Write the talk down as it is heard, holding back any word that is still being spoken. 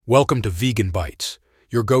Welcome to Vegan Bites,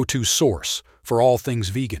 your go-to source for all things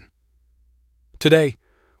vegan. Today,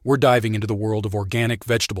 we're diving into the world of organic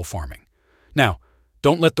vegetable farming. Now,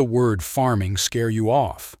 don't let the word farming scare you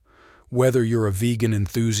off. Whether you're a vegan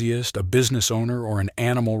enthusiast, a business owner, or an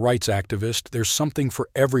animal rights activist, there's something for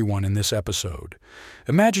everyone in this episode.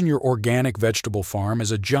 Imagine your organic vegetable farm as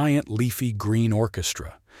a giant leafy green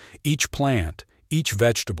orchestra. Each plant, each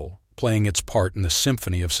vegetable, playing its part in the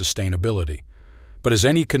symphony of sustainability. But as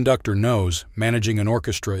any conductor knows, managing an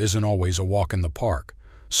orchestra isn't always a walk in the park.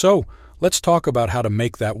 So, let's talk about how to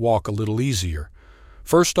make that walk a little easier.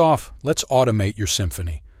 First off, let's automate your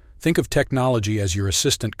symphony. Think of technology as your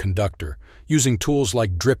assistant conductor. Using tools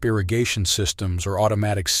like drip irrigation systems or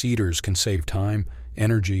automatic seeders can save time,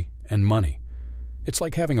 energy, and money. It's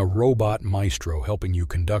like having a robot maestro helping you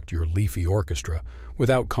conduct your leafy orchestra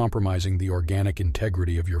without compromising the organic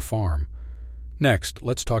integrity of your farm. Next,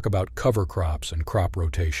 let's talk about cover crops and crop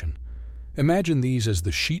rotation. Imagine these as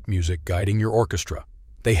the sheet music guiding your orchestra.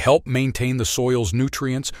 They help maintain the soil's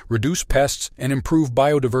nutrients, reduce pests, and improve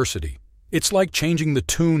biodiversity. It's like changing the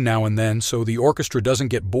tune now and then so the orchestra doesn't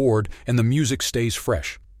get bored and the music stays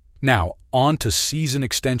fresh. Now, on to season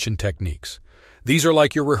extension techniques. These are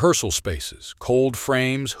like your rehearsal spaces, cold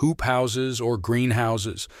frames, hoop houses, or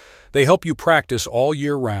greenhouses. They help you practice all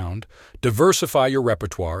year round, diversify your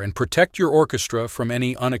repertoire, and protect your orchestra from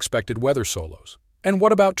any unexpected weather solos. And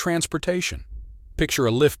what about transportation? Picture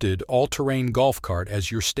a lifted, all-terrain golf cart as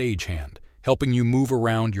your stagehand, helping you move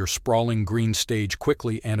around your sprawling green stage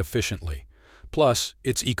quickly and efficiently. Plus,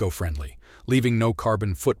 it's eco-friendly, leaving no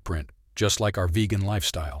carbon footprint, just like our vegan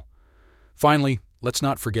lifestyle. Finally, let's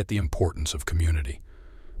not forget the importance of community.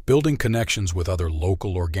 Building connections with other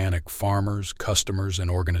local organic farmers, customers, and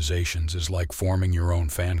organizations is like forming your own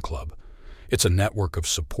fan club. It's a network of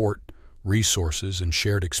support, resources, and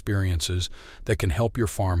shared experiences that can help your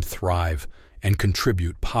farm thrive and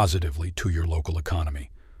contribute positively to your local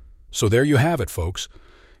economy. So there you have it, folks.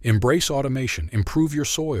 Embrace automation, improve your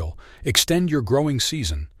soil, extend your growing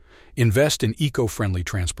season, invest in eco-friendly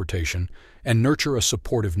transportation, and nurture a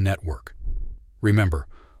supportive network. Remember,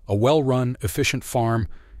 a well-run, efficient farm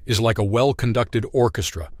is like a well-conducted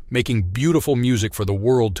orchestra, making beautiful music for the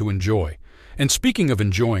world to enjoy. And speaking of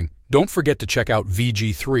enjoying, don't forget to check out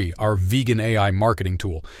VG3, our vegan AI marketing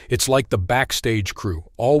tool. It's like the backstage crew,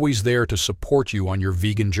 always there to support you on your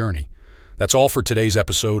vegan journey. That's all for today's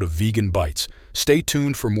episode of Vegan Bites. Stay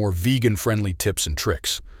tuned for more vegan-friendly tips and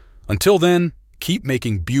tricks. Until then, keep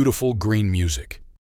making beautiful green music.